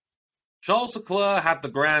Charles Leclerc had the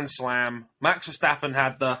Grand Slam. Max Verstappen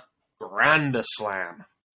had the Grander Slam.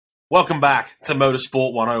 Welcome back to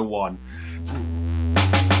Motorsport 101.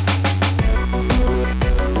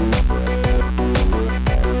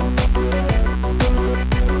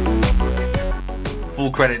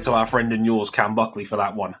 Full credit to our friend and yours, Cam Buckley, for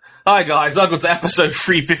that one. Hi guys, welcome to episode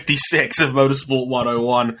 356 of Motorsport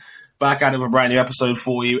 101. Back at it with a brand new episode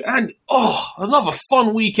for you. And, another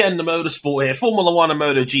fun weekend of motorsport here. Formula 1 and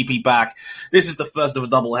MotoGP back. This is the first of a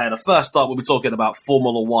doubleheader. First up, we'll be talking about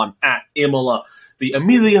Formula 1 at Imola, the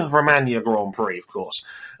Emilia-Romagna Grand Prix, of course.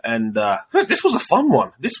 And this was a fun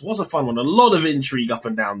one. A lot of intrigue up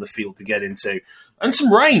and down the field to get into. And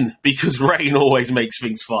some rain, because rain always makes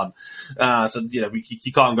things fun.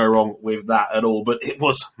 You can't go wrong with that at all. But it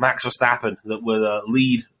was Max Verstappen that would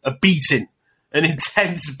lead a beating. An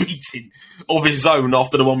intense beating of his own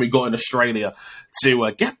after the one we got in Australia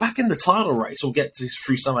to get back in the title race. We'll get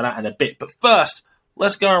through some of that in a bit. But first,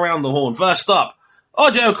 let's go around the horn. First up,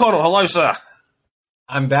 RJ O'Connell. Hello, sir.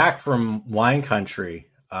 I'm back from wine country.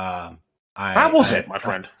 How was it, my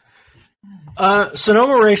friend?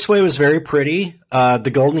 Sonoma Raceway was very pretty.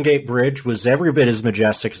 The Golden Gate Bridge was every bit as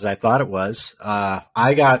majestic as I thought it was.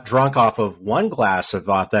 I got drunk off of one glass of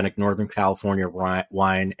authentic Northern California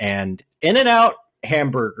wine and In-N-Out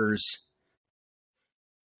hamburgers.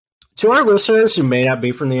 To our listeners who may not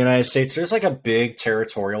be from the United States, there's like a big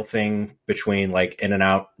territorial thing between like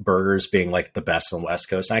In-N-Out burgers being like the best on the West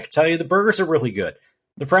Coast. And I can tell you the burgers are really good.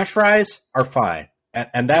 The French fries are fine.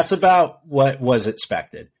 And that's about what was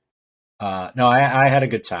expected. I had a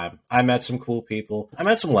good time. I met some cool people. I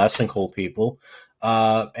met some less than cool people.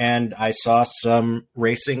 And I saw some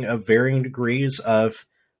racing of varying degrees of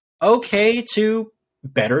okay to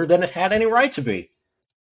better than it had any right to be.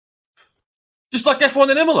 Just like F1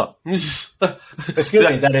 in Imola. Excuse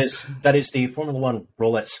me, that is the Formula One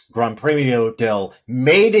Rolex Gran Premio del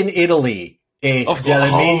Made in Italy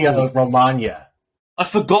dell'Emilia Romagna. I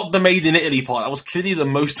forgot the Made in Italy part. That was clearly the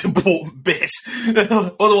most important bit.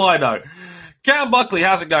 What do I know? Cam Buckley,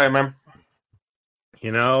 how's it going, man?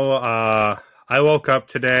 You know, I woke up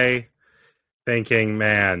today thinking,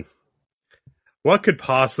 man, what could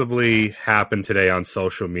possibly happen today on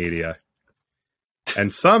social media?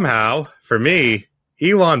 And somehow, for me,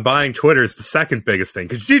 Elon buying Twitter is the second biggest thing.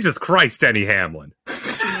 Because Jesus Christ, Denny Hamlin.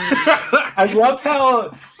 I love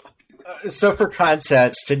how... So for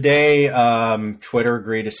context, today Twitter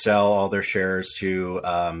agreed to sell all their shares to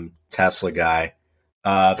Tesla Guy.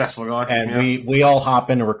 And we all hop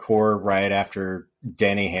in to record right after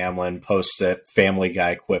Denny Hamlin posts a Family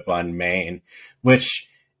Guy quip on Maine, which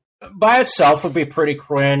by itself would be pretty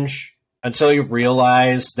cringe until you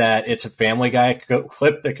realize that it's a Family Guy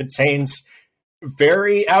clip that contains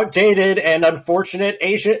very outdated and unfortunate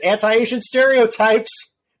anti-Asian stereotypes.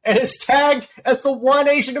 And is tagged as the one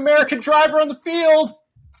Asian American driver on the field.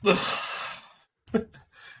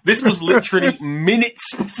 This was literally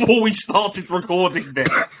minutes before we started recording this.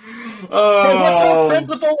 What's our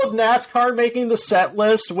principle of NASCAR making the set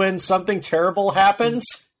list when something terrible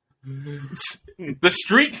happens? The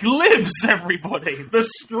streak lives, everybody. The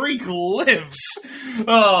streak lives.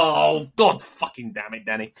 Oh, God fucking damn it,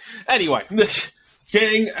 Danny. Anyway,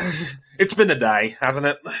 King, it's been a day, hasn't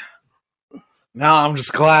it? No, I'm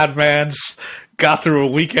just glad, man. Got through a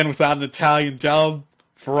weekend without an Italian dub.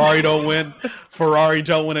 Ferrari don't win. Ferrari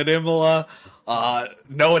don't win at Imola.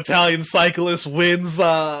 No Italian cyclist wins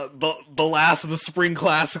the last of the spring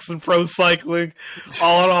classics in pro cycling.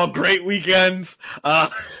 All in all, great weekend.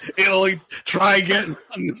 Italy, try again.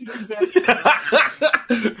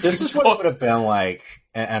 This is what it would have been like,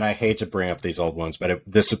 and I hate to bring up these old ones, but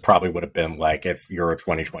this probably would have been like if Euro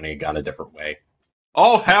 2020 had gone a different way.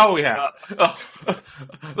 Oh, hell yeah.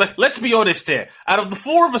 Let's be honest here. Out of the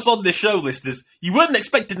four of us on this show, listeners, you weren't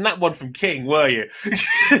expecting that one from King, were you?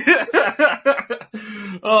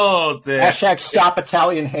 Oh, dear. Hashtag stop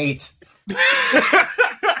Italian hate.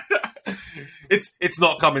 It's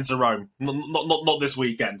not coming to Rome. Not this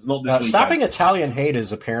weekend. Not this weekend. Stopping Italian hate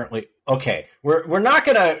is apparently... Okay, we're not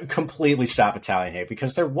going to completely stop Italian hate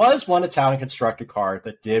because there was one Italian constructed car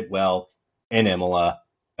that did well in Imola,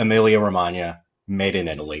 Emilia-Romagna. Made in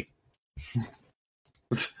Italy.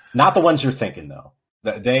 Not the ones you're thinking, though.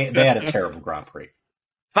 They had a terrible Grand Prix.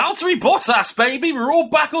 Valtteri Bottas, baby! We're all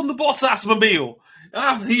back on the Bottas mobile.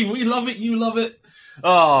 We love it. You love it.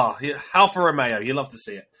 Oh, yeah. Alfa Romeo. You love to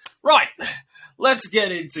see it. Right. Let's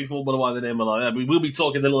get into Formula 1 and Imola. We will be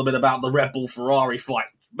talking a little bit about the Red Bull Ferrari fight.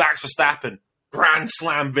 Max Verstappen, Grand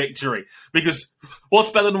Slam victory. Because what's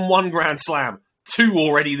better than one Grand Slam? 2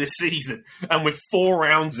 already this season, and with 4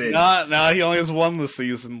 rounds in. No, he only has 1 this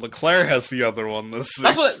season. Leclerc has the other one this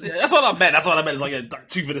season. That's what I meant. That's what I meant. It's like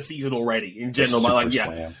 2 for the season already in general. But like,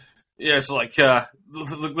 yeah, it's like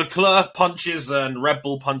Leclerc punches and Red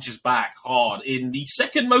Bull punches back hard in the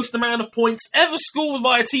second most amount of points ever scored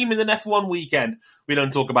by a team in an F1 weekend. We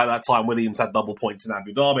don't talk about that time Williams had double points in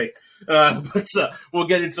Abu Dhabi, but we'll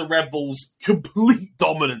get into Red Bull's complete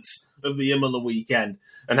dominance of the Imola weekend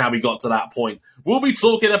and how we got to that point. We'll be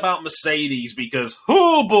talking about Mercedes because,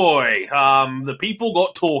 oh boy, the people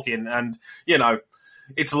got talking, and, you know,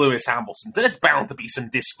 it's Lewis Hamilton. So there's bound to be some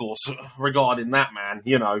discourse regarding that, man,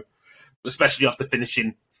 you know, especially after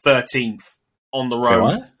finishing 13th on the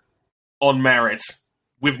road on merit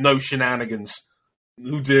with no shenanigans.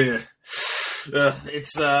 Oh dear. What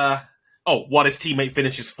his teammate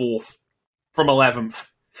finishes 4th from 11th.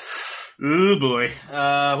 Oh boy.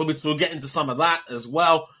 We'll get into some of that as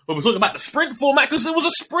well. We'll talk about the sprint format because it was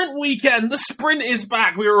a sprint weekend. The sprint is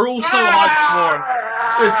back. We were all so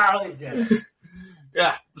hyped for it.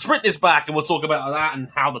 Yeah, the sprint is back, and we'll talk about that and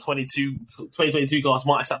how the 2022 cars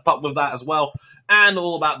might have stepped up with that as well, and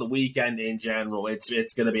all about the weekend in general. It's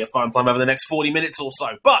going to be a fun time over the next 40 minutes or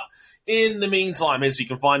so. But in the meantime, as you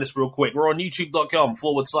can find us real quick, we're on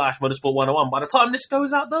youtube.com/motorsport101. By the time this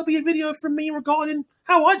goes out, there'll be a video from me regarding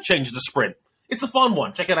how I changed the sprint. It's a fun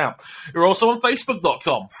one. Check it out. We're also on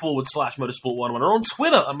Facebook.com/Motorsport101. We're on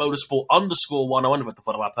Twitter at Motorsport_101. If you have to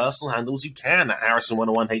follow our personal handles, you can at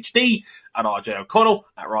Harrison101HD, at RJ O'Connell,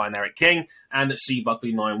 at Ryan Eric King, and at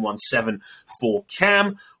CBuckley917 for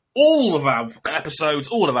Cam. All of our episodes,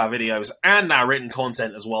 all of our videos, and our written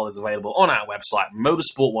content as well is available on our website,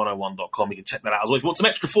 motorsport101.com. You can check that out as well. If you want some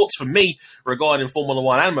extra thoughts from me regarding Formula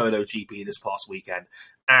 1 and MotoGP this past weekend,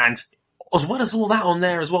 and as well as all that on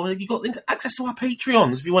there as well, you've got access to our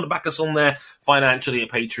Patreons. If you want to back us on there financially at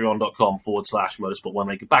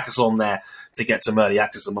patreon.com/motorsport1, you can back us on there to get some early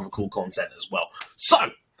access and other cool content as well.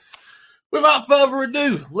 So, without further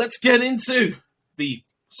ado, let's get into the,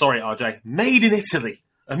 Made in Italy,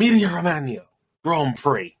 Emilia-Romagna Grand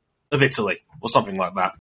Prix of Italy, or something like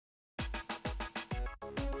that.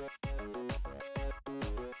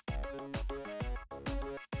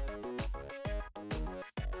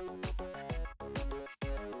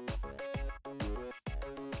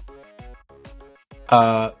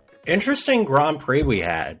 Interesting Grand Prix we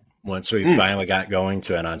had once we finally got going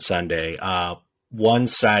to it on Sunday. One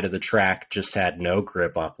side of the track just had no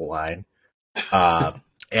grip off the line.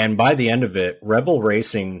 And by the end of it, Red Bull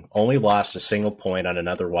Racing only lost a single point on an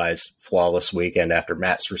otherwise flawless weekend after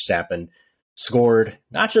Max Verstappen scored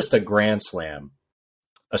not just a Grand Slam,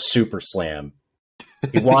 a Super Slam.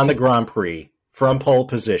 He won the Grand Prix from pole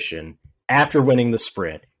position after winning the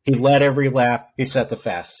sprint. He led every lap. He set the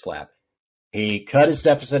fastest lap. He cut his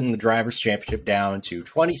deficit in the Drivers' Championship down to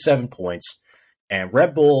 27 points, and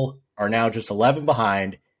Red Bull are now just 11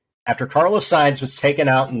 behind after Carlos Sainz was taken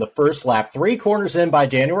out in the first lap, 3 corners in by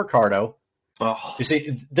Daniel Ricciardo. Oh. You see,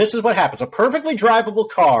 this is what happens. A perfectly drivable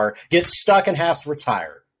car gets stuck and has to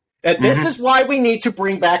retire. And this is why we need to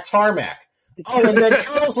bring back tarmac. Oh, and then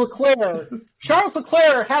Charles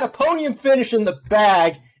Leclerc had a podium finish in the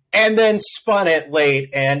bag and then spun it late,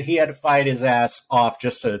 and he had to fight his ass off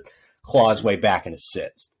just to claw his way back in his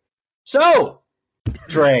 6th. So,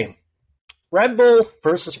 Dre, Red Bull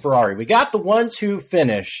versus Ferrari. We got the 1-2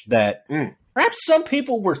 finish that perhaps some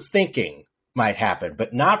people were thinking might happen,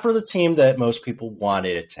 but not for the team that most people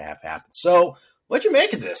wanted it to have happen. So, what'd you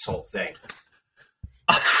make of this whole thing?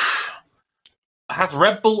 Has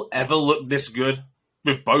Red Bull ever looked this good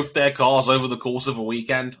with both their cars over the course of a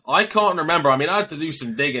weekend? I can't remember. I mean, I had to do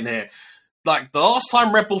some digging here. Like, the last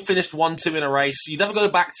time Red Bull finished 1-2 in a race, you never go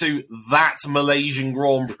back to that Malaysian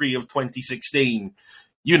Grand Prix of 2016.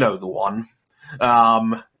 You know the one.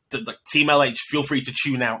 Team LH, feel free to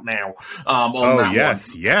tune out now.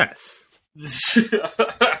 Yes.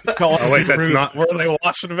 Oh, wait, that's not. Were they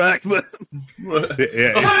watching back then?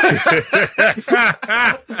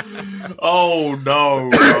 Oh, no.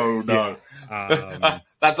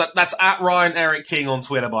 That's at Ryan Eric King on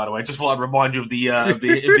Twitter, by the way. Just thought I'd remind you of the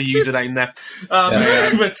username there.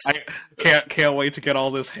 But I can't wait to get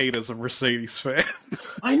all this hate as a Mercedes fan.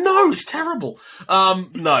 I know, it's terrible.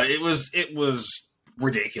 No, it was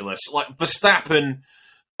ridiculous. Like Verstappen,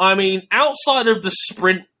 I mean, outside of the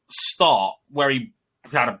sprint start where he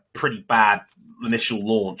had a pretty bad initial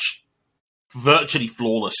launch, virtually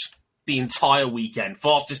flawless the entire weekend.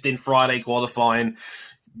 Fastest in Friday qualifying.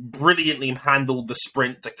 Brilliantly handled the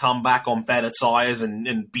sprint to come back on better tyres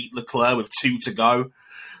and beat Leclerc with 2 to go.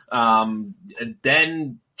 And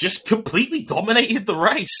then just completely dominated the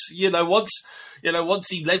race. You know, once once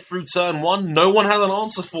he led through turn one, no one had an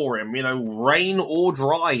answer for him. Rain or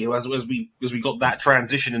dry, as we got that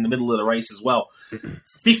transition in the middle of the race as well.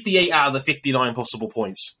 58 out of the 59 possible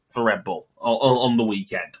points for Red Bull on the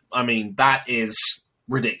weekend. I mean, that is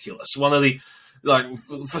ridiculous. One of the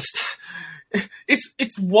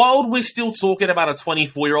it's wild. We're still talking about a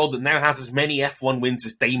 24-year-old that now has as many F1 wins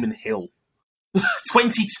as Damon Hill.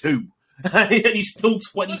 22. And he's still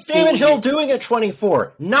 24. What's Damon Hill doing at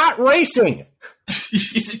 24? Not racing.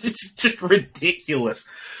 It's just ridiculous.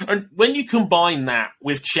 And when you combine that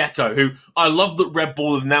with Checo, who I love that Red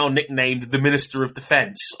Bull have now nicknamed the Minister of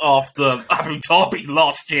Defense after Abu Dhabi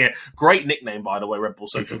last year. Great nickname, by the way, Red Bull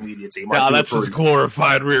social media team. Yeah, that's his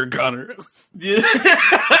glorified rear gunner. Yeah.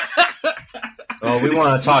 Oh, we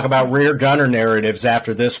want to talk about rear gunner narratives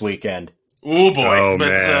after this weekend. Oh boy, oh,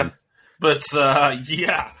 man.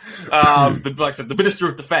 Yeah. Like I said, the Minister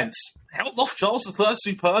of Defense held off Charles Leclerc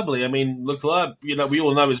superbly. I mean, Leclerc, we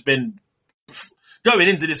all know has been going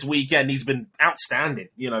into this weekend. He's been outstanding.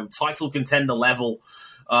 Title contender level.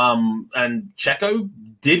 And Checo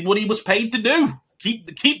did what he was paid to do.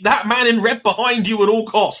 Keep that man in red behind you at all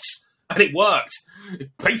costs, and it worked.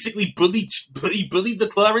 It basically bullied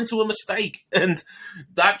Leclerc into a mistake, and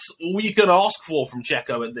that's all you can ask for from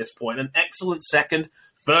Checo at this point. An excellent second.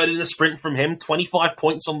 Third in the sprint from him, 25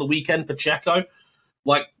 points on the weekend for Checo.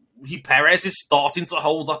 Perez is starting to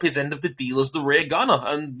hold up his end of the deal as the rear gunner,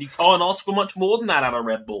 and you can't ask for much more than that out of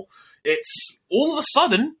Red Bull. It's all of a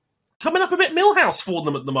sudden coming up a bit Millhouse for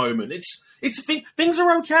them at the moment. Things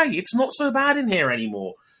are okay. It's not so bad in here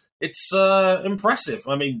anymore. It's impressive.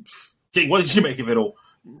 I mean, King, what did you make of it all?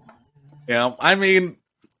 Yeah, I mean,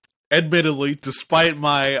 admittedly, despite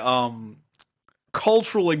my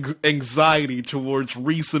cultural anxiety towards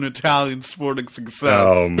recent Italian sporting success.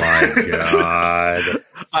 Oh my god!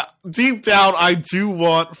 Deep down, I do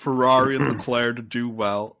want Ferrari and Leclerc to do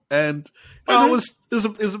well, and it was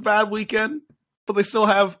a bad weekend, but they still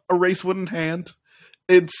have a race win in hand.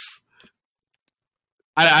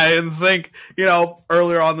 I didn't think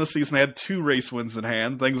earlier on this season they had 2 race wins in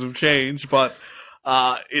hand. Things have changed, but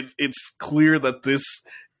it's clear that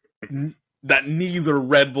that neither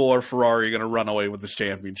Red Bull or Ferrari are going to run away with this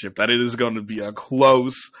championship. That it is going to be a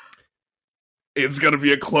close. It's going to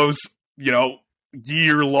be a close,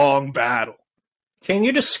 year-long battle. Can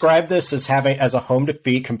you describe this as a home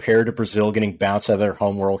defeat compared to Brazil getting bounced out of their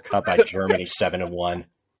home World Cup by Germany 7-1?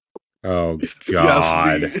 Oh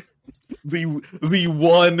god! Yes, the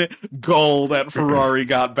one goal that Ferrari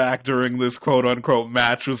got back during this quote-unquote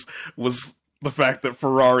match was the fact that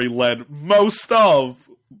Ferrari led most of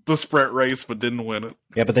the sprint race but didn't win it.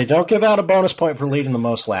 Yeah, but they don't give out a bonus point for leading the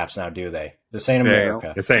most laps now, do they? This ain't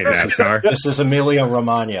America. This ain't NASCAR. This is Emilia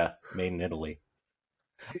Romagna, made in Italy.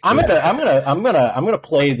 I'm gonna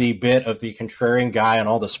play the bit of the contrarian guy on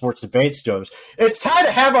all the sports debates shows. It's time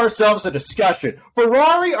to have ourselves a discussion.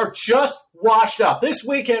 Ferrari are just washed up. This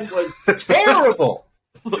weekend was terrible.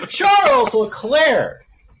 Charles Leclerc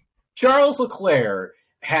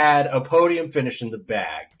had a podium finish in the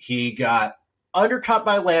bag. He got undercut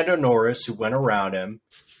by Lando Norris, who went around him.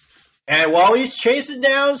 And while he's chasing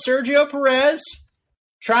down Sergio Perez,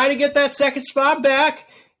 trying to get that second spot back,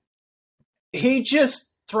 he just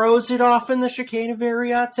throws it off in the chicane of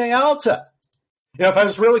Variante Alta. If I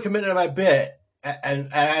was really committed to my bit, and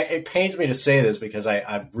it pains me to say this because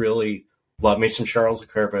I really love me some Charles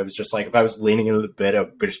Leclerc, but it was just like, if I was leaning into the bit, I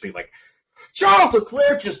would just be like, Charles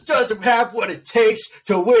Leclerc just doesn't have what it takes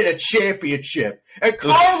to win a championship. And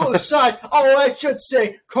Carlos Sainz, I should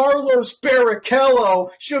say, Carlos Barrichello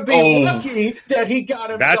should be lucky that he got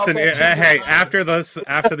himself.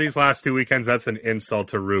 After these last 2 weekends, that's an insult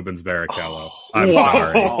to Rubens Barrichello. I'm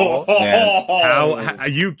sorry. How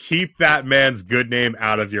you keep that man's good name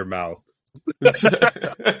out of your mouth?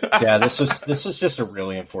 Yeah, this is just a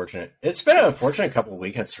really unfortunate. It's been an unfortunate couple of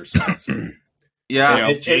weekends for Sainz. Yeah,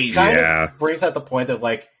 it kind of brings out the point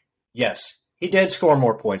that, yes, he did score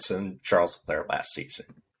more points than Charles Leclerc last season.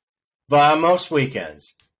 But on most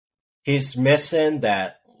weekends, he's missing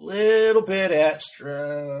that little bit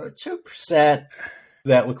extra 2%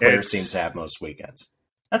 that Leclerc seems to have most weekends.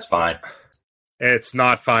 That's fine. It's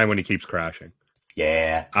not fine when he keeps crashing.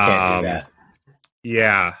 Yeah, can't do that.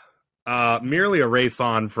 Yeah. Merely a race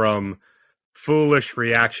on from foolish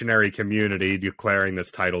reactionary community declaring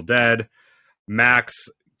this title dead. Max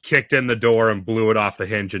kicked in the door and blew it off the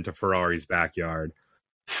hinge into Ferrari's backyard.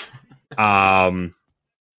 What I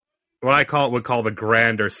would call the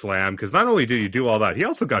grander slam, because not only did he do all that, he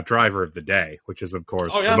also got driver of the day, which is, of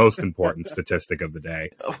course, the most important statistic of the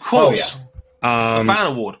day. Of course. Oh, yeah. The fan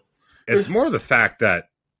award. It's more the fact that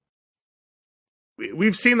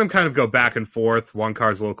we've seen them kind of go back and forth. One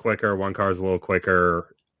car's a little quicker, one car's a little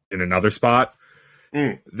quicker in another spot.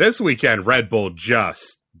 This weekend, Red Bull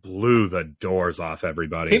just blew the doors off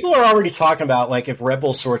everybody. People are already talking about, like, if Red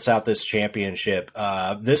Bull sorts out this championship,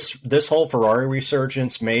 this whole Ferrari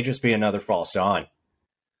resurgence may just be another false dawn.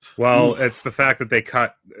 Well, it's the fact that they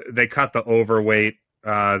cut the overweight,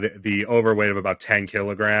 the overweight of about 10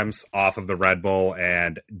 kilograms off of the Red Bull,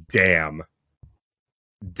 and damn,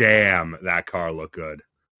 that car looked good.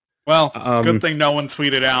 Well, good thing no one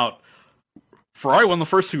tweeted out, Ferrari won the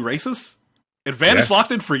first 2 races? Advantage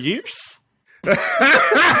locked in for years?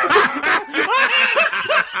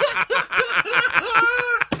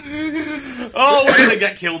 Oh, we're gonna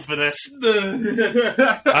get killed for this.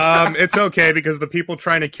 It's okay, because the people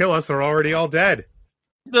trying to kill us are already all dead.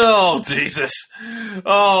 Oh, Jesus.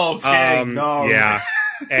 Oh, okay, no. Yeah.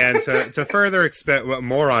 And to further expand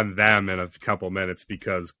more on them in a couple minutes,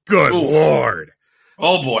 because good Lord.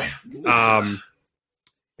 Oh, boy.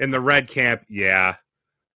 In the red camp, yeah.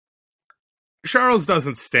 Charles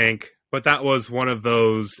doesn't stink, but that was one of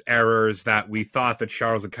those errors that we thought that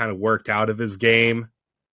Charles had kind of worked out of his game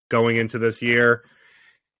going into this year.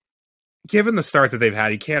 Given the start that they've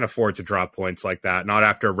had, he can't afford to drop points like that, not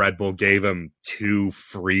after Red Bull gave him 2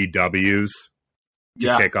 free W's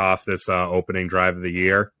to kick off this opening drive of the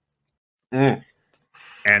year. And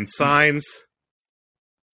Sainz,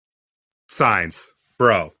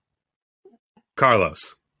 bro.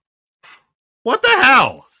 Carlos. What the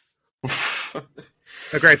hell?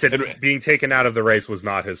 Granted, being taken out of the race was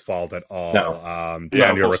not his fault at all. No.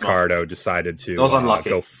 Daniel Ricciardo decided to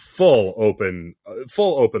go full open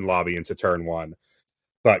lobby into turn 1,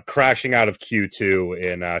 but crashing out of Q2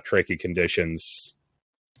 in tricky conditions.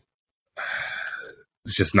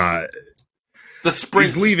 It's just not. The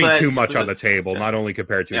sprint. He's leaving too much on the table, not only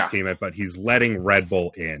compared to his teammate, but he's letting Red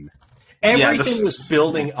Bull in. Everything was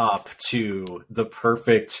building up to the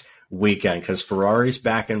perfect weekend because Ferrari's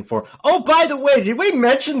back and forth. Oh, by the way, did we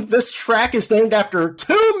mention this track is named after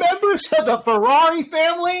 2 members of the Ferrari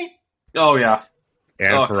family? Oh, yeah.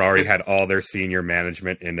 And Ferrari had all their senior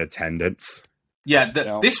management in attendance. Yeah,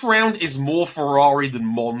 this round is more Ferrari than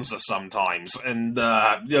Monza sometimes, and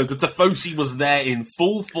the Tifosi was there in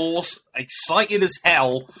full force, excited as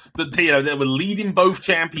hell that they were leading both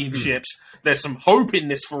championships. There's some hope in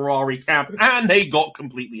this Ferrari camp, and they got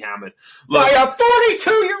completely hammered. By a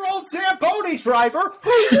 42-year-old Zamboni driver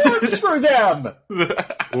who works for them.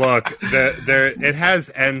 Look, it has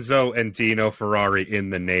Enzo and Dino Ferrari in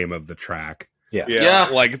the name of the track. Yeah.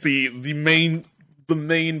 Like the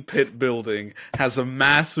main pit building has a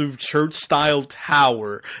massive church-style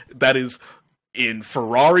tower that is in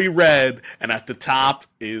Ferrari red, and at the top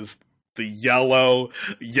is the yellow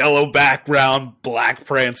background, black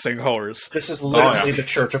prancing horse. This is literally the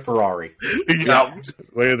Church of Ferrari.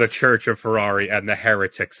 Literally the Church of Ferrari, and the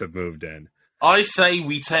heretics have moved in. I say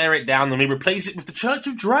we tear it down and we replace it with the Church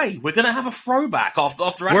of Dre. We're going to have a throwback after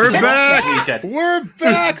We're back! This weekend. We're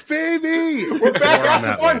back, baby! We're back!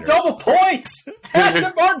 Aston Martin double points!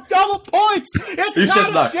 Aston Martin double points! It's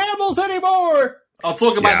not a shambles anymore! I'll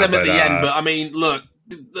talk about them at the end, but I mean, look,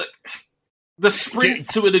 the sprint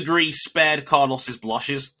to a degree spared Carlos's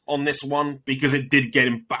blushes on this one because it did get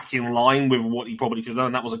him back in line with what he probably should have done.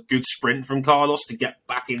 And that was a good sprint from Carlos to get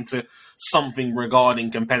back into something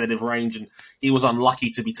regarding competitive range, and he was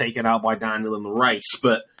unlucky to be taken out by Daniel in the race.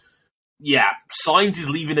 But yeah, Sainz is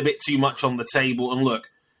leaving a bit too much on the table. And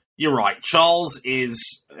look, you're right, Charles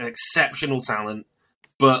is an exceptional talent.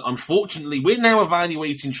 But unfortunately, we're now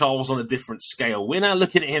evaluating Charles on a different scale. We're now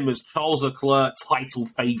looking at him as Charles Leclerc title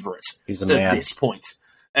favourite at this point.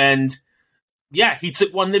 And yeah, he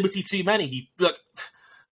took one liberty too many.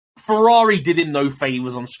 Ferrari did him no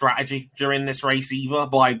favours on strategy during this race either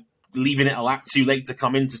by leaving it a lap too late to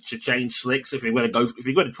come in to change slicks. If you're going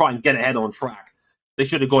to try and get ahead on track, they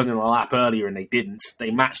should have gone in a lap earlier, and they didn't.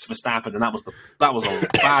 They matched Verstappen, and that was a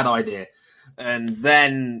bad idea. And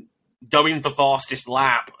then going the fastest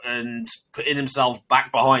lap and putting himself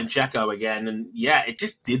back behind Checo again. And yeah, it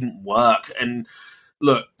just didn't work. And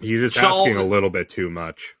look, you're just asking a little bit too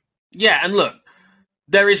much. Yeah. And look,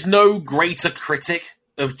 there is no greater critic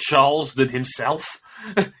of Charles than himself.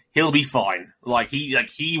 He'll be fine.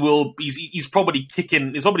 He's probably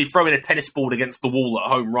throwing a tennis ball against the wall at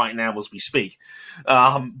home right now as we speak.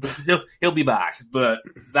 He'll be back, but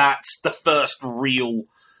that's the first real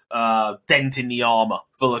dent in the armor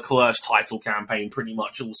for Leclerc's title campaign pretty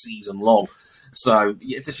much all season long. So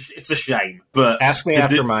it's a shame. But ask me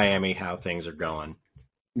after Miami how things are going,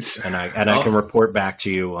 and I can report back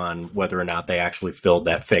to you on whether or not they actually filled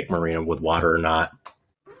that fake marina with water or not.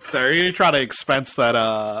 There, you try to expense that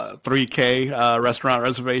 $3K restaurant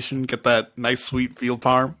reservation, get that nice sweet veal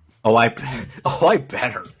parm. Oh, I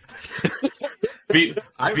better. Veal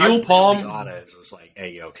I'm parm. really honest. It's like,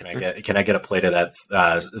 hey, yo, can I get a plate of that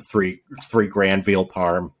 $3,000 veal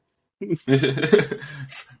parm?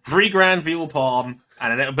 $3,000 veal parm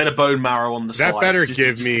and a little bit of bone marrow on the side. That better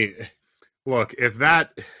give me. Look, if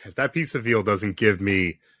that piece of veal doesn't give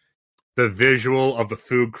me the visual of the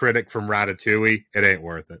food critic from Ratatouille, it ain't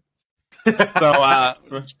worth it.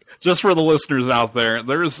 So, just for the listeners out there,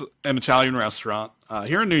 there's an Italian restaurant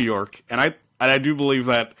here in New York, and I do believe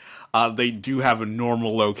that they do have a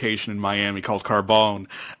normal location in Miami called Carbone,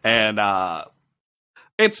 and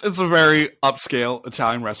it's a very upscale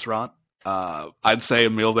Italian restaurant. I'd say a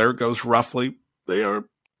meal there goes roughly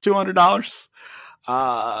 $200.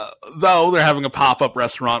 Though they're having a pop-up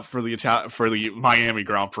restaurant for the Miami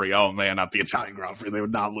Grand Prix. Oh man, not the Italian Grand Prix. They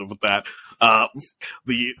would not live with that.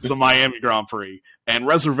 The Miami Grand Prix, and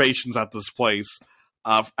reservations at this place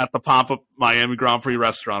at the pop-up Miami Grand Prix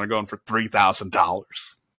restaurant are going for $3,000.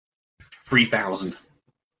 $3,000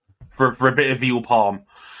 for a bit of veal parm.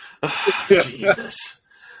 Jesus.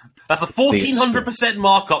 That's a 1,400%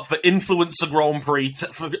 markup for influencer Grand Prix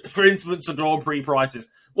for influencer Grand Prix prices.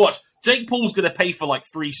 Watch, Jake Paul's going to pay for like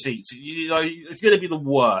 3 seats. You know, it's going to be the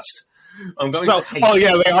worst. I'm going to hate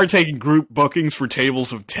it. They are taking group bookings for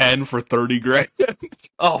tables of 10 for $30,000.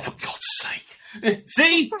 Oh, for God's sake!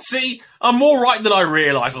 See, I'm more right than I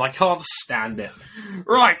realise, and I can't stand it.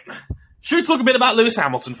 Right, should we talk a bit about Lewis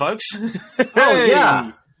Hamilton, folks? Oh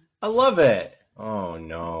yeah, I love it. Oh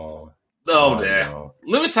no. Oh dear. No.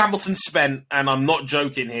 Lewis Hamilton spent, and I'm not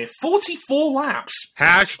joking here, 44 laps.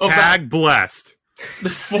 # blessed.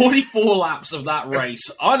 44 laps of that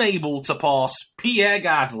race, unable to pass Pierre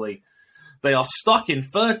Gasly. They are stuck in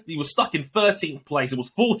He was stuck in 13th place. It was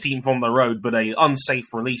 14th on the road, but an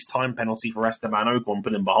unsafe release time penalty for Esteban Ocon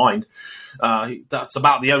put him behind. That's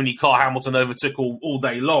about the only car Hamilton overtook all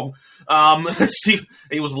day long.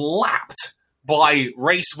 He was lapped by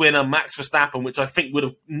race winner Max Verstappen, which I think would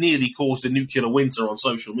have nearly caused a nuclear winter on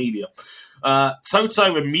social media.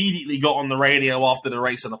 Toto immediately got on the radio after the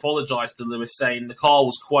race and apologized to Lewis, saying the car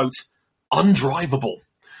was, quote, undrivable,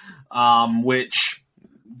 which,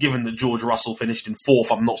 given that George Russell finished in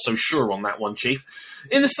 4th, I'm not so sure on that one, Chief.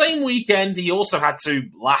 In the same weekend, he also had to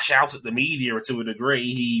lash out at the media to a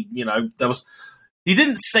degree. He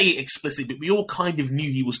didn't say it explicitly, but we all kind of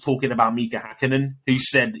knew he was talking about Mika Hakkinen, who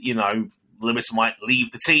said, Lewis might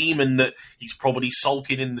leave the team and that he's probably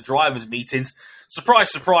sulking in the drivers' meetings.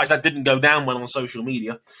 Surprise, surprise, that didn't go down well on social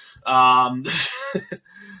media. It's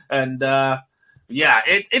been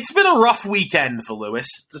a rough weekend for Lewis,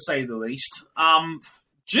 to say the least.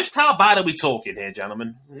 Just how bad are we talking here,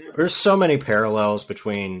 gentlemen? There's so many parallels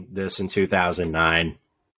between this and 2009,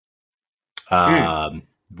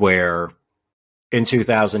 where in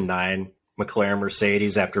 2009, McLaren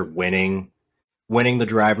Mercedes, after winning the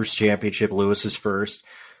Drivers' Championship, Lewis is first,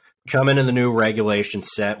 come into the new regulation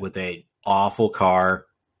set with a awful car.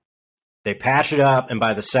 They patch it up, and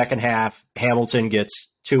by the second half, Hamilton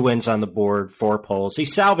gets 2 wins on the board, 4 poles. He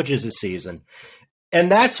salvages his season.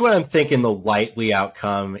 And that's what I'm thinking the likely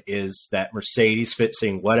outcome is, that Mercedes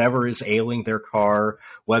fixing whatever is ailing their car,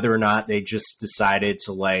 whether or not they just decided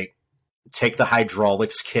to take the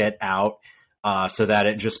hydraulics kit out so that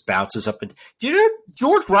it just bounces up. And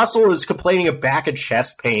George Russell was complaining of back and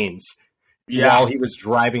chest pains while he was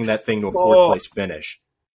driving that thing to a 4th place finish.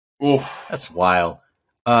 Oof. That's wild.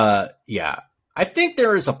 I think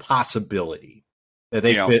there is a possibility that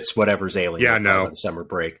they fix whatever's ailing on the summer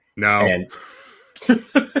break. No. And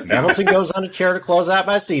Hamilton goes on a tear to close out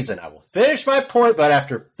my season. I will finish my point, but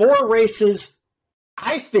after 4 races,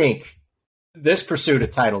 I think this pursuit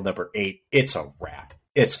of title number 8, it's a wrap.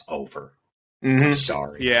 It's over. Mm-hmm.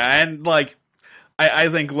 Sorry. Yeah, and I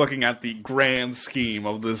think looking at the grand scheme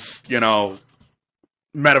of this,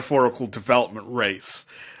 metaphorical development race,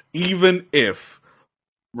 even if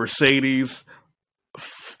Mercedes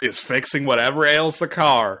is fixing whatever ails the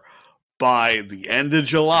car by the end of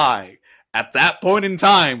July, at that point in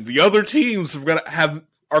time, the other teams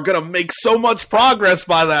are gonna make so much progress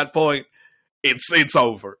by that point. It's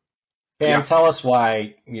over. Cam, tell us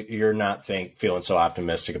why you're not feeling so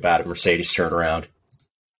optimistic about a Mercedes turnaround.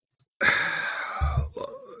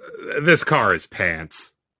 This car is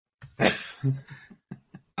pants.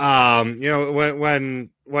 When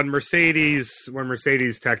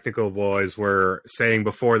Mercedes technical boys were saying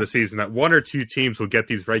before the season that 1 or 2 teams would get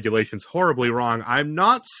these regulations horribly wrong, I'm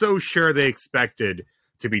not so sure they expected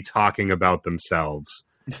to be talking about themselves.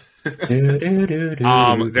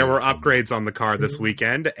 There were upgrades on the car this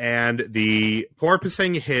weekend, and the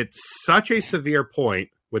porpoising hit such a severe point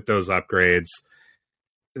with those upgrades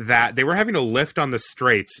that they were having to lift on the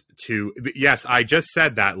straights to... Yes, I just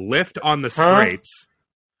said that. Lift on the straights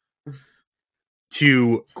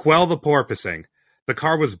to quell the porpoising. The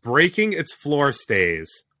car was breaking its floor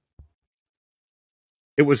stays.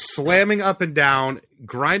 It was slamming up and down,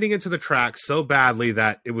 grinding into the track so badly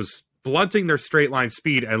that it was blunting their straight line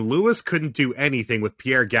speed, and Lewis couldn't do anything with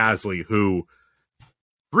Pierre Gasly, who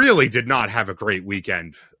really did not have a great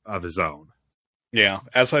weekend of his own. Yeah,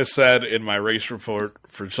 as I said in my race report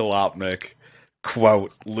for Jalopnik,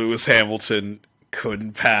 quote, Lewis Hamilton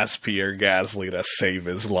couldn't pass Pierre Gasly to save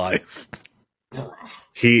his life.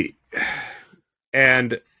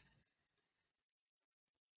 And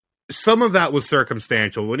some of that was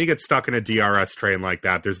circumstantial. When you get stuck in a DRS train like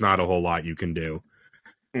that, there's not a whole lot you can do.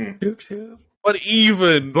 But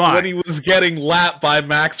even when he was getting lapped by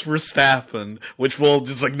Max Verstappen, which we'll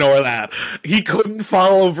just ignore that, he couldn't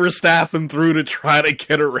follow Verstappen through to try to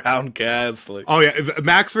get around Gasly. Oh, yeah.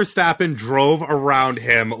 Max Verstappen drove around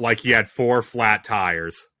him like he had 4 flat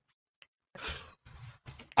tires.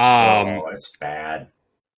 That's bad.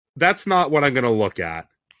 That's not what I'm going to look at.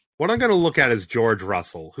 What I'm going to look at is George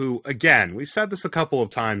Russell, who, again, we've said this a couple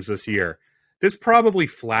of times this year. This probably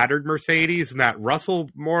flattered Mercedes in that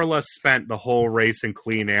Russell more or less spent the whole race in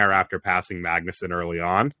clean air after passing Magnussen early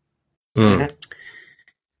on.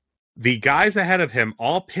 The guys ahead of him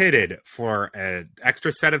all pitted for an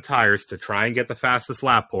extra set of tires to try and get the fastest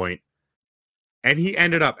lap point. And he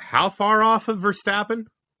ended up how far off of Verstappen?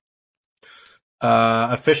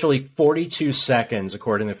 Officially 42 seconds,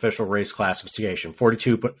 according to the official race classification.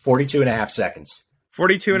 42 and a half seconds.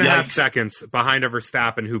 42 and a half seconds behind a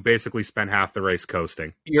Verstappen who basically spent half the race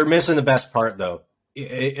coasting. You're missing the best part, though.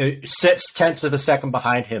 6/10 of a second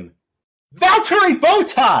behind him. Valtteri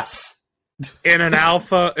Bottas! In a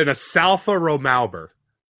Salfa Romauber.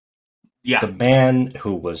 Yeah. The man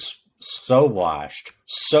who was so washed,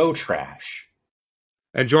 so trash.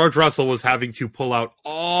 And George Russell was having to pull out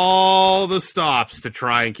all the stops to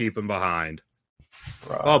try and keep him behind.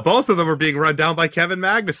 Well, both of them were being run down by Kevin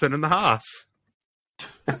Magnussen in the Haas.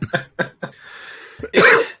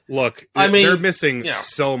 Look, they're missing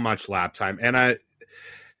so much lap time, and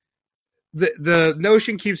the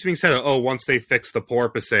notion keeps being said, once they fix the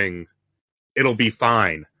porpoising, it'll be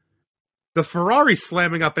fine. The Ferrari's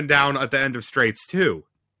slamming up and down at the end of straights too,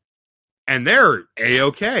 and they're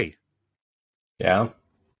A-okay. Yeah,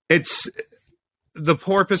 it's the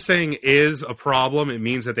porpoising is a problem. It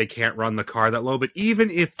means that they can't run the car that low, but even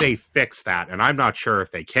if they fix that, and I'm not sure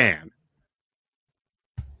if they can.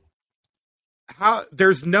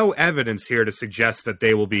 There's no evidence here to suggest that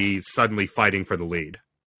they will be suddenly fighting for the lead.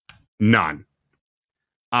 None.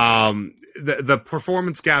 The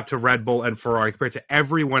performance gap to Red Bull and Ferrari compared to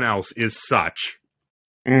everyone else is such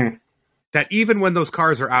that even when those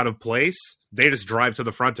cars are out of place, they just drive to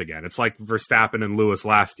the front again. It's like Verstappen and Lewis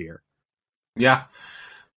last year. Yeah.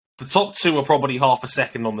 The top two are probably half a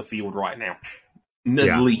second on the field right now.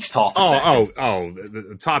 At least half a second.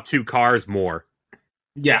 The top 2 cars more.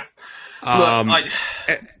 Yeah.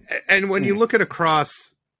 And when you look at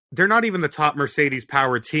across, they're not even the top Mercedes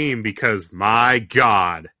power team because, my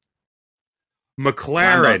God,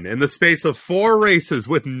 McLaren in the space of 4 races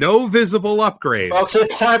with no visible upgrades. Folks,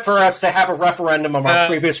 it's time for us to have a referendum on our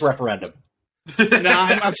previous referendum.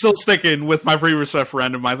 I'm still sticking with my previous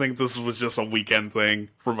referendum. I think this was just a weekend thing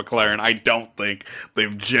for McLaren. I don't think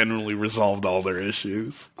they've genuinely resolved all their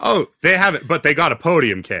issues. Oh, they haven't, but they got a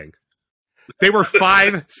podium, King. They were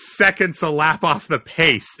 5 seconds a lap off the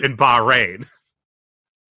pace in Bahrain.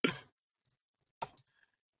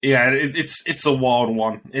 Yeah, it's a wild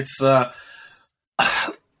one. It's and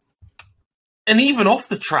even off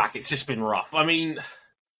the track, it's just been rough. I mean,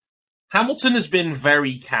 Hamilton has been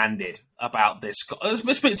very candid about this.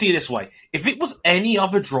 Let's put it to you this way: if it was any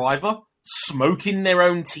other driver smoking their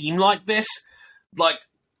own team like this, like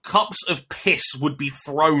cups of piss would be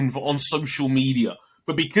thrown on social media.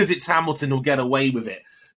 But because it's Hamilton, he'll get away with it.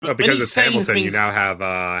 But because it's Hamilton, you now have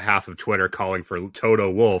half of Twitter calling for Toto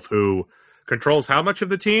Wolff, who controls how much of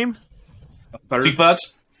the team?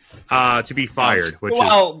 2/3? To be fired, which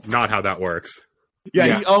is not how that works.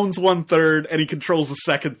 Yeah, he owns 1/3, and he controls the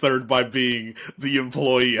second third by being the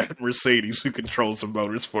employee at Mercedes who controls the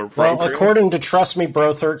motorsport program. Well, according to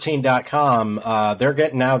TrustMeBro13.com, they're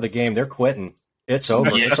getting out of the game. They're quitting. It's over.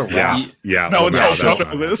 It's a wrap. Yeah. No one else knows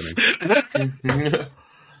this.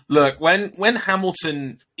 Look, when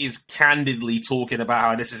Hamilton is candidly talking about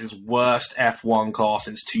how this is his worst F1 car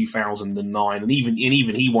since 2009, and even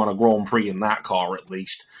he won a Grand Prix in that car at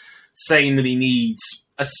least. saying that he needs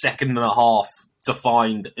a second and a half to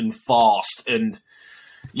find and fast, and,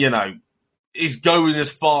 is going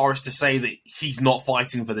as far as to say that he's not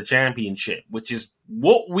fighting for the championship, which is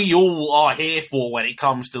what we all are here for when it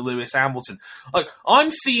comes to Lewis Hamilton. Like,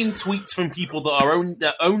 I'm seeing tweets from people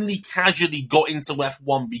that only casually got into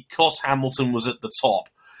F1 because Hamilton was at the top,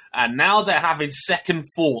 and now they're having second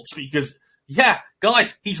thoughts because,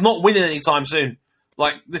 guys, he's not winning anytime soon.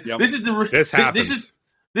 Like, this is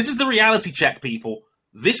the reality check, people.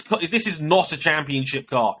 This is not a championship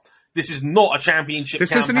car. This is not a championship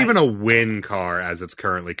This campaign. isn't even a win car as it's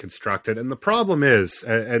currently constructed. And the problem is,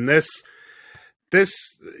 and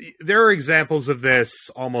there are examples of this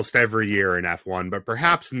almost every year in F1, but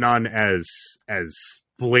perhaps none as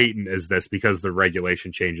blatant as this because the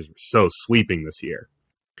regulation changes were so sweeping this year.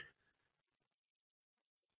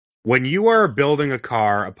 When you are building a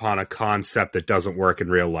car upon a concept that doesn't work in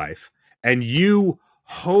real life, and you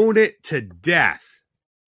hone it to death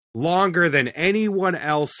longer than anyone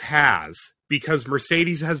else has, because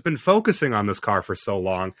Mercedes has been focusing on this car for so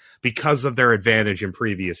long because of their advantage in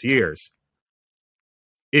previous years.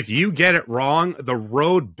 If you get it wrong, the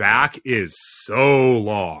road back is so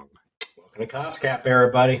long. Welcome to cost cap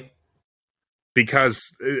era, buddy.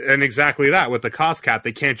 And exactly that, with the cost cap,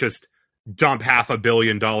 they can't just dump $500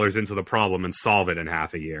 million into the problem and solve it in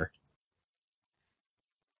half a year.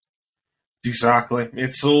 Exactly.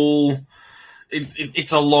 It's all...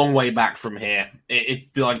 It's a long way back from here.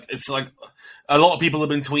 It's like a lot of people have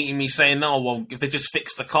been tweeting me saying, "Oh, well, if they just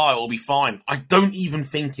fix the car, it'll be fine." I don't even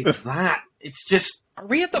think it's that. It's just, are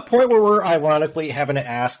we at the point where we're ironically having to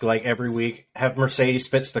ask, like, every week, have Mercedes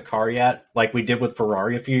fixed the car yet, like we did with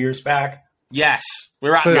Ferrari a few years back? yes,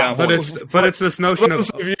 we're at that point. But it's this notion those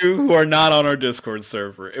of you who are not on our Discord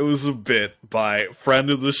server, it was a bit by friend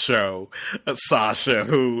of the show, Sasha,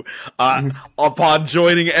 who, upon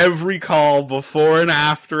joining every call before and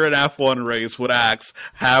after an F1 race, would ask,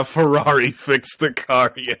 "Have Ferrari fixed the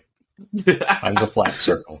car yet?" Time's a flat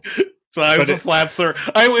circle. Time's a flat circle.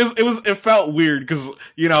 It felt weird because,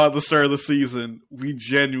 at the start of the season, we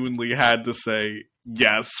genuinely had to say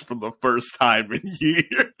yes for the first time in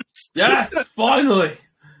years. Yes, finally.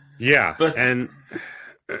 Yeah, But- and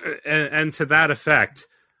to that effect,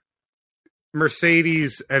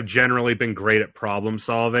 Mercedes have generally been great at problem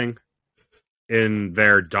solving in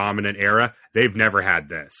their dominant era. They've never had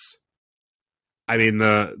this. I mean,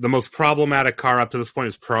 the most problematic car up to this point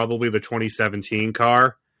is probably the 2017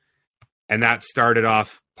 car, and that started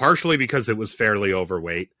off partially because it was fairly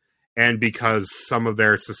overweight, and because some of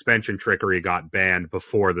their suspension trickery got banned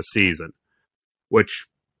before the season, which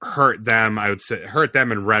hurt them, I would say,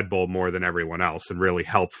 and Red Bull more than everyone else, and really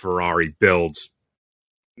helped Ferrari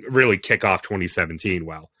really kick off 2017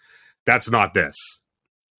 well. That's not this.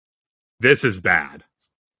 This is bad.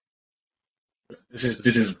 This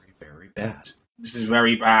is Very bad. This is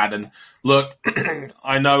very bad. And look,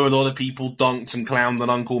 I know a lot of people dunked and clowned on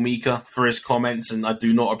Uncle Mika for his comments, and I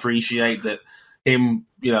do not appreciate that him,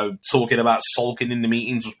 talking about sulking in the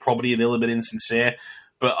meetings was probably a little bit insincere.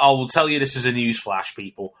 But I will tell you, this is a newsflash,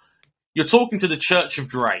 people. You're talking to the Church of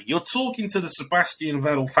Dre. You're talking to the Sebastian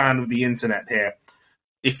Vettel fan of the internet here.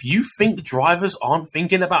 If you think drivers aren't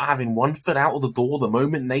thinking about having one foot out of the door the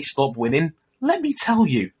moment they stop winning, let me tell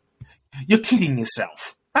you, you're kidding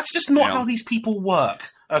yourself. That's just not how these people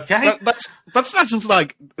work, okay? That's not just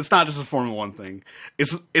it's not just a Formula One thing.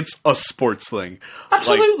 It's a sports thing.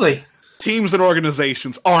 Absolutely. Like, teams and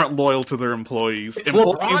organizations aren't loyal to their employees. Is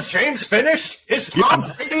LeBron James finished? Is Tom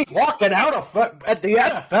Brady walking out at the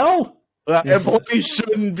NFL? Employees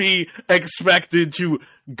shouldn't be expected to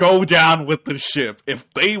go down with the ship. If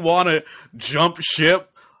they want to jump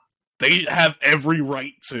ship, they have every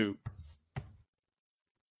right to.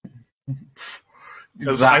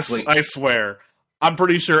 Exactly. I swear, I'm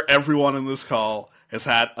pretty sure everyone in this call has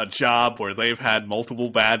had a job where they've had multiple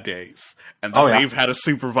bad days, and then they've had a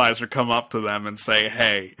supervisor come up to them and say,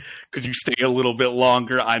 "Hey, could you stay a little bit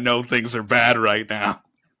longer? I know things are bad right now."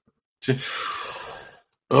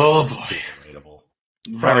 Oh boy, Relatable.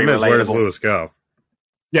 very Where does relatable. Lewis go?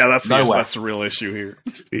 Yeah, that's Nowhere. the real issue here.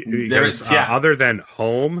 Because, other than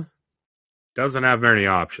home, doesn't have many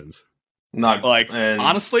options. No,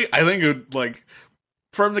 Honestly, I think it would,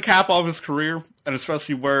 from the cap off his career, and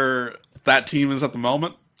especially where that team is at the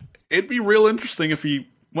moment, it'd be real interesting if he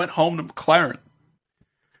went home to McLaren.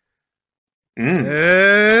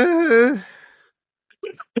 I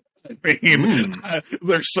mean,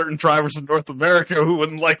 there's certain drivers in North America who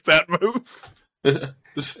wouldn't like that move.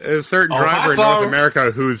 There's a certain driver in North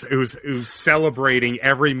America who's celebrating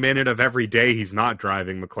every minute of every day he's not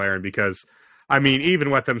driving McLaren because, I mean,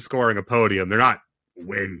 even with them scoring a podium, they're not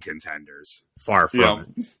win contenders. Far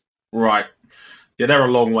from it. Right. Yeah, they're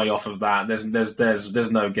a long way off of that.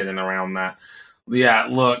 There's no getting around that. Yeah,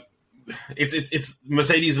 look, it's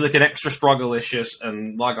Mercedes looking extra struggle-licious,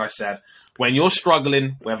 and like I said, when you're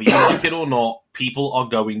struggling, whether you like it or not, people are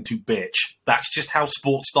going to bitch. That's just how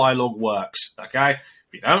sports dialogue works, okay?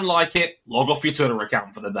 If you don't like it, log off your Twitter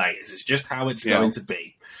account for the day. This is just how it's going to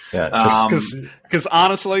be. Yeah, because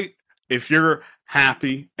honestly, if you're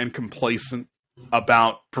happy and complacent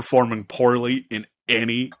about performing poorly in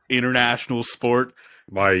any international sport,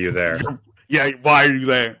 why are you there? Why are you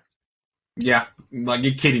there? Yeah, like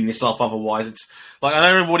you're kidding yourself otherwise. It's like, I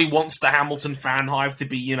know everybody wants the Hamilton fan hive to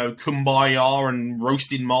be, kumbaya and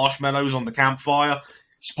roasting marshmallows on the campfire.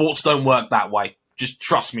 Sports don't work that way. Just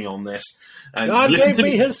trust me on this. And God gave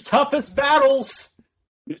me his toughest battles.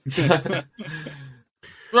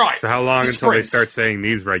 Right. So how long until they start saying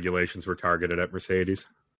these regulations were targeted at Mercedes?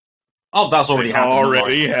 Oh, that's already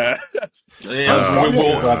happened. Yeah.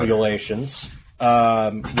 Regulations.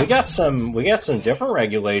 We got some different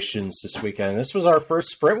regulations this weekend. This was our first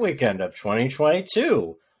sprint weekend of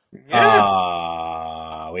 2022.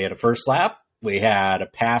 Yeah. We had a first lap. We had a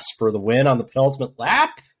pass for the win on the penultimate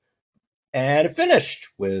lap, and it finished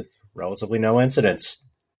with relatively no incidents.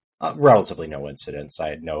 I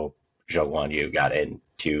know Zhou Guanyu got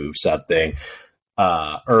into something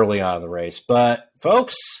early on in the race, but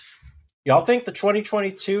folks, y'all think the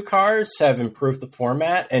 2022 cars have improved the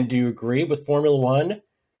format, and do you agree with Formula One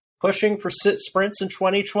pushing for sprints in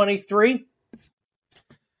 2023?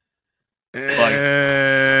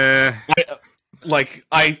 I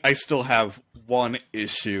still have one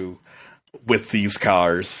issue with these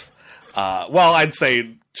cars. I'd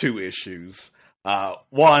say two issues.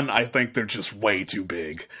 One, I think they're just way too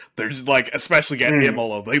big. They're especially at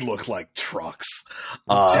Imola, they look like trucks.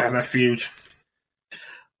 Damn, that's huge.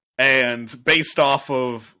 And based off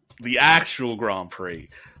of the actual Grand Prix,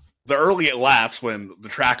 the early laps when the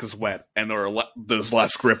track is wet and there's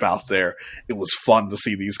less grip out there, it was fun to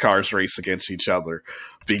see these cars race against each other.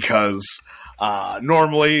 Because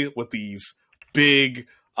normally with these big,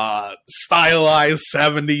 stylized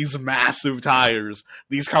 70s massive tires,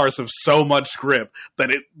 these cars have so much grip that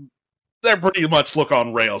they pretty much look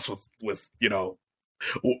on rails with the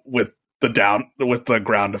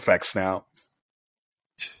ground effects now.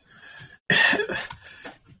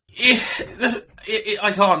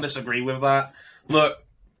 I can't disagree with that. Look,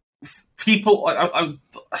 people,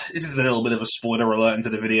 this is a little bit of a spoiler alert into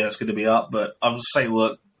the video that's going to be up, but I'll just say,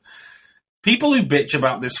 look, people who bitch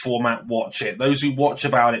about this format watch it. Those who watch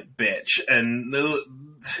about it bitch. And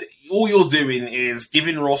all you're doing is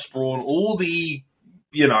giving Ross Brawn all the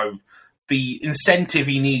incentive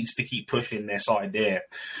he needs to keep pushing this idea.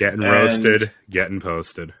 Getting roasted, getting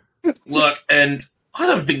posted. Look, and I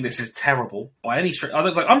don't think this is terrible by any stretch.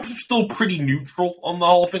 I'm still pretty neutral on the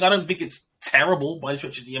whole thing. I don't think it's terrible by any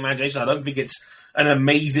stretch of the imagination. I don't think it's an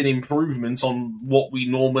amazing improvement on what we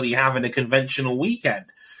normally have in a conventional weekend.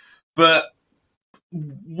 But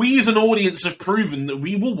we as an audience have proven that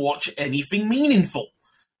we will watch anything meaningful.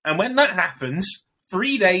 And when that happens,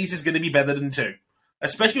 3 days is going to be better than 2.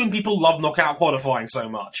 Especially when people love knockout qualifying so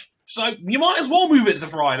much. So you might as well move it to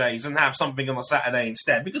Fridays and have something on a Saturday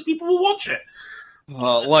instead, because people will watch it.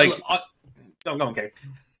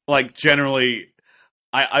 Generally,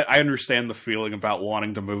 I understand the feeling about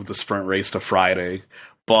wanting to move the sprint race to Friday,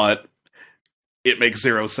 but it makes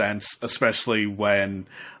zero sense, especially when,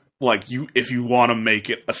 if you want to make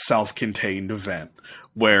it a self-contained event,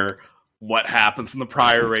 where what happens in the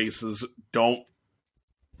prior races don't,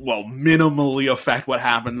 minimally affect what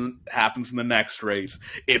happens in the next race.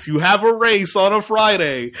 If you have a race on a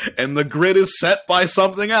Friday and the grid is set by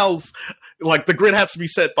something else, the grid has to be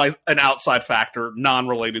set by an outside factor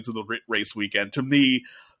non-related to the race weekend. To me,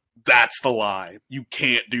 that's the line. You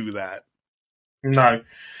can't do that. No,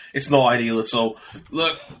 it's not ideal at all.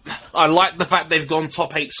 Look, I like the fact they've gone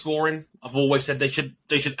top 8 scoring. I've always said they should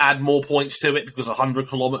add more points to it, because 100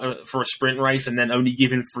 kilometer for a sprint race and then only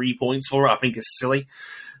giving 3 points for it, I think is silly.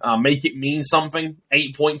 Make it mean something.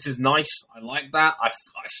 8 points is nice. I like that. I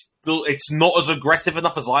still, it's not as aggressive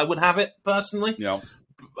enough as I would have it personally. Yeah.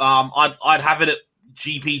 I'd have it at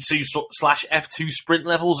GP2/F2 sprint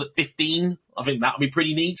levels at 15. I think that would be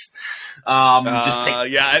pretty neat.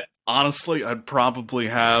 Honestly, I'd probably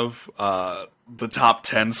have the top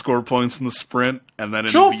 10 score points in the sprint, and then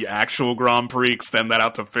in the actual Grand Prix, extend that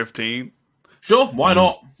out to 15. Sure, why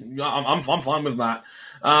not? I'm fine with that.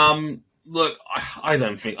 look,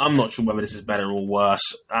 I'm not sure whether this is better or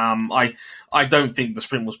worse. I don't think the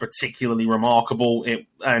sprint was particularly remarkable,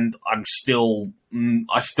 and I still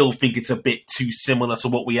think it's a bit too similar to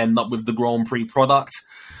what we end up with the Grand Prix product.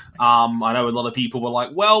 I know a lot of people were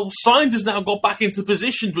like, well, Sainz has now got back into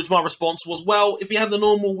positions, which my response was, well, if he had the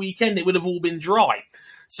normal weekend, it would have all been dry.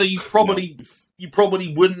 So you probably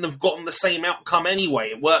wouldn't have gotten the same outcome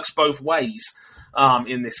anyway. It works both ways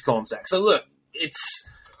in this context. So look,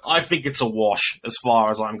 I think it's a wash as far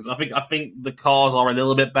as I'm concerned. I think the cars are a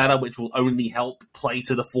little bit better, which will only help play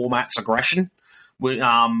to the format's aggression. But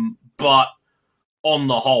on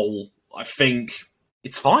the whole, I think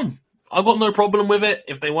it's fine. I've got no problem with it.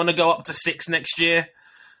 If they want to go up to 6 next year,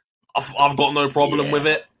 I've got no problem with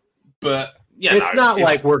it. But it's not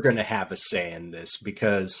like we're going to have a say in this,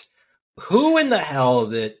 because who in the hell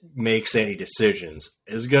that makes any decisions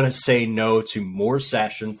is going to say no to more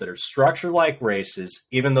sessions that are structured like races,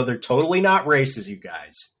 even though they're totally not races, you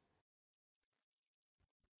guys?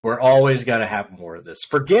 We're always going to have more of this.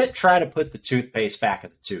 Forget trying to put the toothpaste back in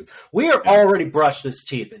the tooth. We are already brushed his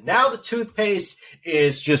teeth, and now the toothpaste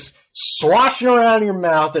is just sloshing around your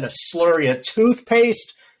mouth in a slurry of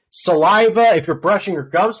toothpaste, saliva, if you're brushing your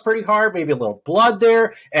gums pretty hard, maybe a little blood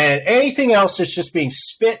there, and anything else that's just being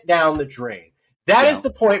spit down the drain. That is the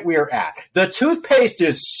point we are at. The toothpaste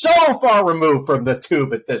is so far removed from the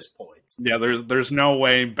tube at this point. Yeah, there's no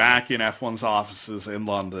way back in F1's offices in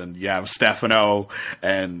London, you have Stefano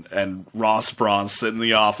and Ross Brawn sitting in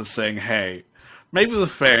the office saying, hey, maybe the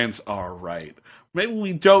fans are right. Maybe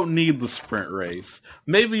we don't need the sprint race.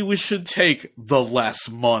 Maybe we should take the less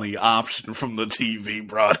money option from the TV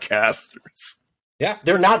broadcasters. Yeah,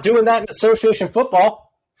 they're not doing that in association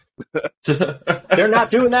football. They're not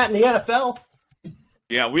doing that in the NFL.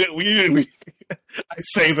 Yeah, we I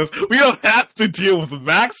say this, we don't have to deal with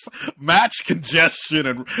match congestion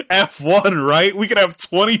and F1, right? We can have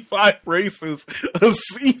 25 races a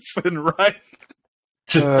season, right?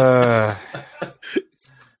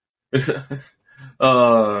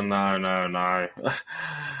 Oh, no.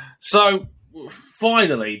 So,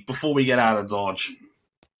 finally, before we get out of Dodge,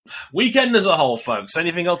 weekend as a whole, folks.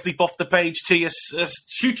 Anything else leap off the page to you?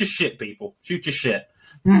 Shoot your shit, people. Shoot your shit.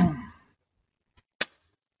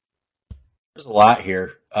 There's a lot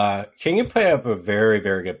here. Can you put up a very,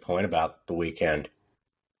 very good point about the weekend?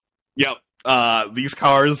 Yep. These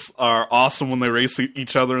cars are awesome when they race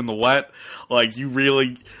each other in the wet. Like, you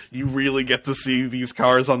really get to see these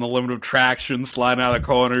cars on the limit of traction, sliding out of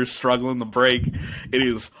corners, struggling to brake. It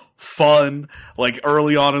is fun. Like,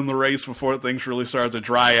 early on in the race, before things really started to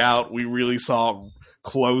dry out, we really saw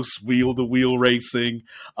close wheel-to-wheel racing.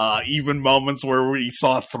 Even moments where we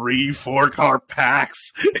saw 3-4 car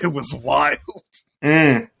packs. It was wild.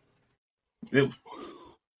 It's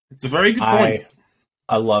a very good point.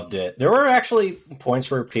 I loved it. There were actually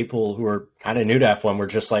points where people who were kind of new to F1 were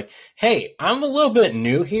just like, hey, I'm a little bit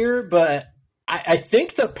new here, but I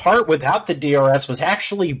think the part without the DRS was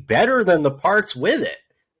actually better than the parts with it.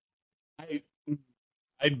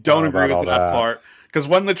 I don't agree with that part. Because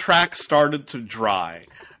when the track started to dry,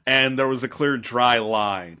 and there was a clear dry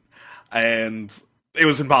line, and it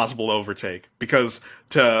was impossible to overtake, because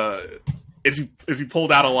if you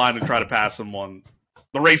pulled out a line and try to pass someone,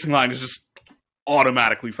 the racing line is just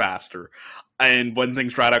automatically faster. And when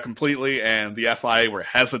things dried out completely, and the FIA were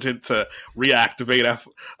hesitant to reactivate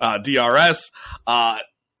DRS,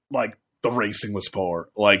 like, the racing was poor.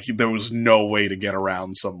 Like, there was no way to get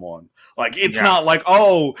around someone. Like, it's not like,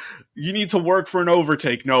 oh, you need to work for an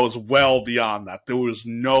overtake. No, it's well beyond that. There was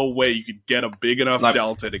no way you could get a big enough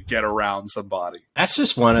delta to get around somebody. That's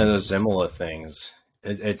just one of those Imola things.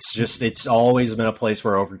 It's always been a place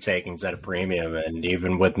where overtaking's at a premium, and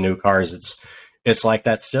even with new cars, it's like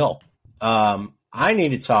that still. I need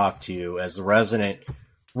to talk to you as the resident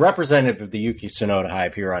representative of the Yuki Tsunoda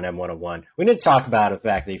Hive here on M101. We didn't talk about the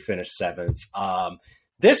fact that he finished 7th.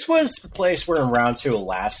 This was the place where in round 2 of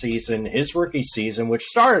last season, his rookie season, which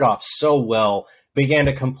started off so well, began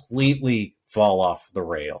to completely fall off the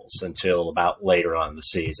rails until about later on in the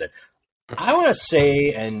season. I want to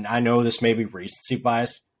say, and I know this may be recency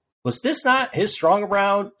bias, was this not his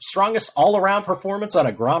strongest all-around performance on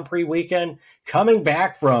a Grand Prix weekend? Coming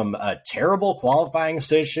back from a terrible qualifying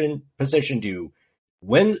position to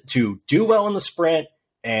do well in the sprint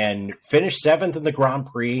and finish 7th in the Grand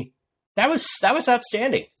Prix. That was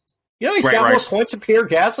outstanding. You know, he's got more points than Pierre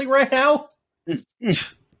Gasly right now. 10 to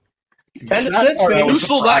 6, man. Who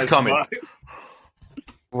saw that coming? It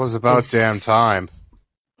was about damn time.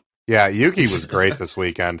 Yeah, Yuki was great this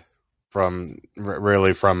weekend. Kind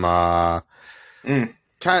of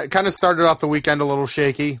started off the weekend a little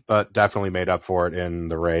shaky, but definitely made up for it in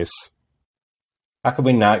the race. How could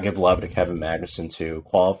we not give love to Kevin Magnussen too?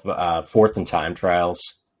 Fourth in time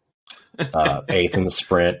trials, eighth in the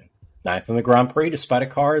sprint, ninth in the Grand Prix, despite a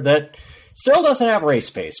car that still doesn't have race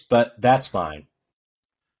pace, but that's fine.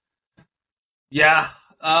 Yeah,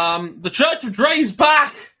 the Church of Dre's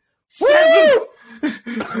back.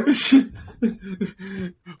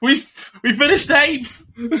 we finished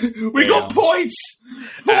 8th. We got points.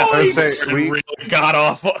 We really got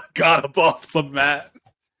up off the mat.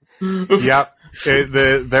 Yep.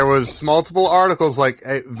 There was multiple articles like,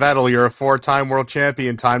 hey, Vettel, you're a 4-time world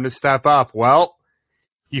champion. Time to step up. Well,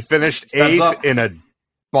 he finished 8th in a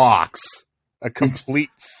box. A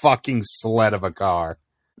complete fucking sled of a car.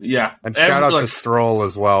 Yeah. And shout out to Stroll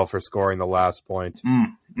as well for scoring the last point.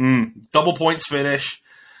 Double points finish.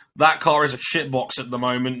 That car is a shitbox at the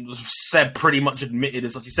moment. Seb pretty much admitted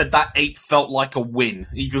as he said that 8 felt like a win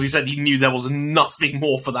because he said he knew there was nothing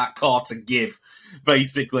more for that car to give,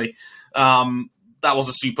 basically. That was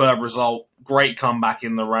a superb result. Great comeback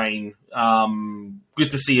in the rain.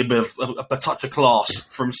 Good to see a bit of a touch of class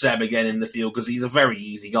from Seb again in the field because he's a very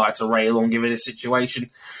easy guy to rail on given his situation.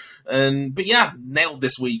 But yeah, nailed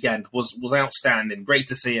this weekend. Was outstanding. Great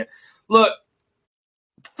to see it. Look,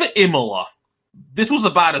 for Imola, this was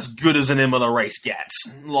about as good as an Imola race gets.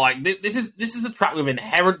 Like this is a track with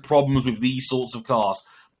inherent problems with these sorts of cars.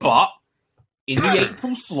 But in the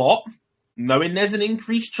April slot, knowing there's an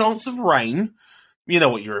increased chance of rain, you know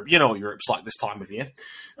what Europe's like this time of year.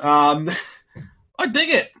 I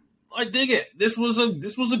dig it. This was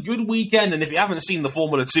a good weekend, and if you haven't seen the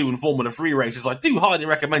Formula 2 and Formula 3 races, I do highly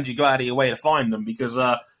recommend you go out of your way to find them because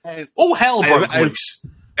all hell broke loose.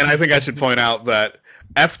 And I think I should point out that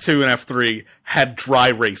F2 and F3 had dry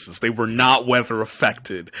races. They were not weather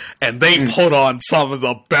affected, and they put on some of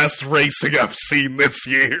the best racing I've seen this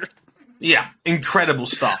year. Yeah, incredible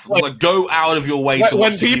stuff. Like, go out of your way to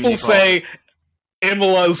watch. When people say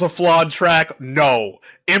Imola is a flawed track, no,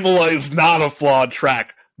 Imola is not a flawed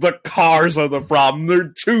track. The cars are the problem.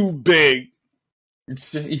 They're too big.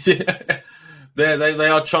 Yeah. They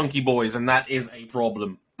are chunky boys, and that is a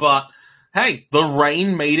problem. But hey, the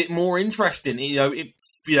rain made it more interesting. The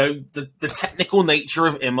technical nature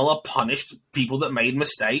of Imola punished people that made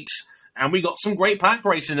mistakes, and we got some great pack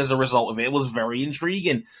racing as a result of it. It was very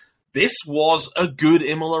intriguing. This was a good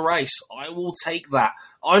Imola race. I will take that.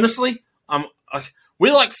 Honestly,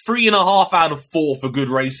 we're like 3.5 out of 4 for good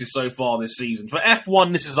races so far this season. For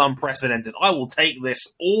F1, this is unprecedented. I will take this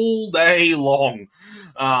all day long.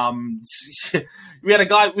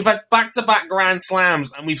 We've had back-to-back Grand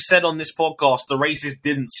Slams, and we've said on this podcast the races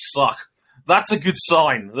didn't suck. That's a good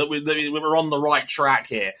sign that we're on the right track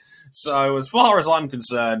here. So as far as I'm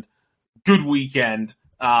concerned, good weekend.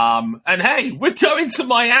 And hey, we're going to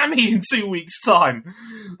Miami in 2 weeks' time.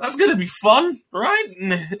 That's going to be fun, right?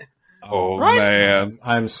 Oh, right? Man.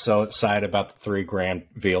 I'm so excited about the $3,000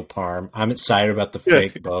 veal parm. I'm excited about the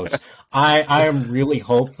fake boats. I am really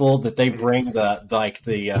hopeful that they bring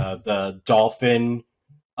the dolphin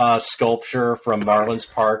sculpture from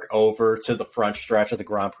Marlins Park over to the front stretch of the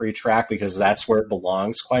Grand Prix track because that's where it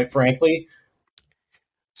belongs, quite frankly.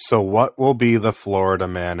 So what will be the Florida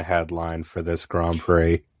Man headline for this Grand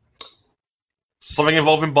Prix? Something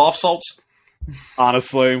involving bath salts?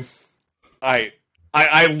 Honestly, I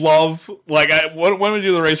love when we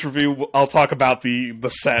do the race review, I'll talk about the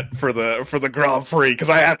set for the Grand Prix because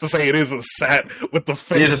I have to say it is a set with the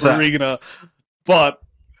face arena. But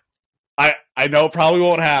I know it probably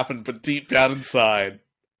won't happen, but deep down inside,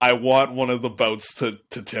 I want one of the boats to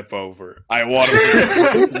tip over. I want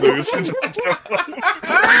it to lose into the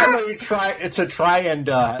try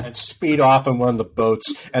and speed off in one of the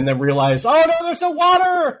boats and then realize, oh no, there's no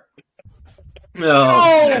water!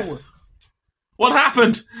 No! What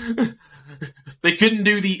happened? They couldn't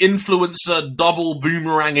do the influencer double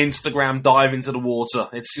boomerang Instagram dive into the water.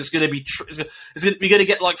 It's just going to be... We're going to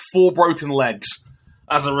get like 4 broken legs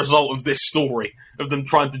as a result of this story, of them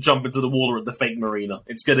trying to jump into the water at the fake marina.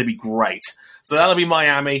 It's going to be great. So that'll be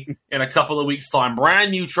Miami in a couple of weeks' time.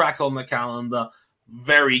 Brand new track on the calendar.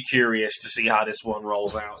 Very curious to see how this one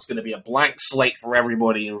rolls out. It's going to be a blank slate for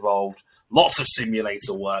everybody involved. Lots of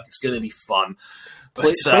simulator work. It's going to be fun.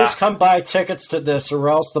 Please come buy tickets to this, or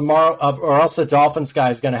else the Dolphins guy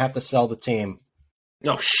is going to have to sell the team.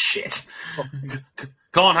 Oh, shit.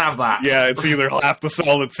 Can't have that. Yeah, it's either he'll have to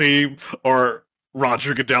sell the team, or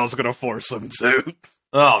Roger Goodell's going to force him to.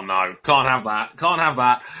 Oh, no. Can't have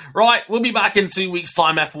that. Right, we'll be back in 2 weeks'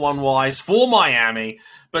 time, F1-wise, for Miami.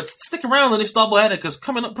 But stick around on this doubleheader, because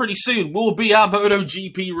coming up pretty soon will be our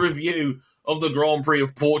MotoGP review of the Grand Prix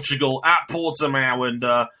of Portugal at Portimao. And,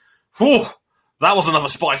 that was another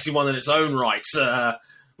spicy one in its own right.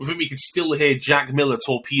 I think we can still hear Jack Miller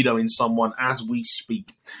torpedoing someone as we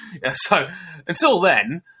speak. Yeah, so until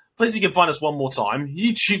then, please you can find us one more time.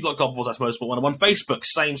 YouTube.com/motorsport101. Facebook,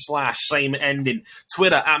 same ending.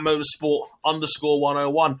 Twitter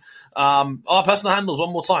 @motorsport_101. Our personal handles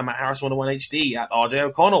one more time @Harris101HD, @RJ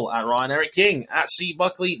O'Connell, @Ryan Eric King,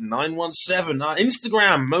 @CBuckley917.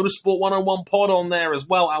 Instagram, Motorsport101 Pod on there as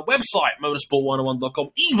well. Our website,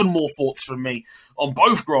 motorsport101.com. Even more thoughts from me on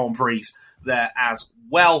both Grand Prix there as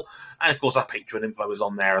well. And of course, our Patreon info is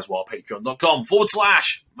on there as well.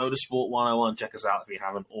 Patreon.com/Motorsport101. Check us out if you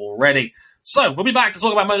haven't already. So we'll be back to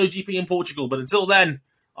talk about MotoGP in Portugal. But until then,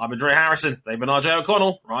 I've been Dre Harrison. They've been RJ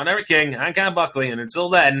O'Connell, Ryan Eric King, and Cam Buckley. And until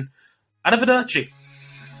then, arrivederci.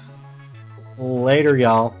 Later,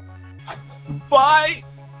 y'all. Bye.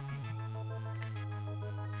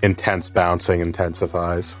 Intense bouncing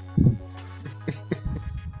intensifies.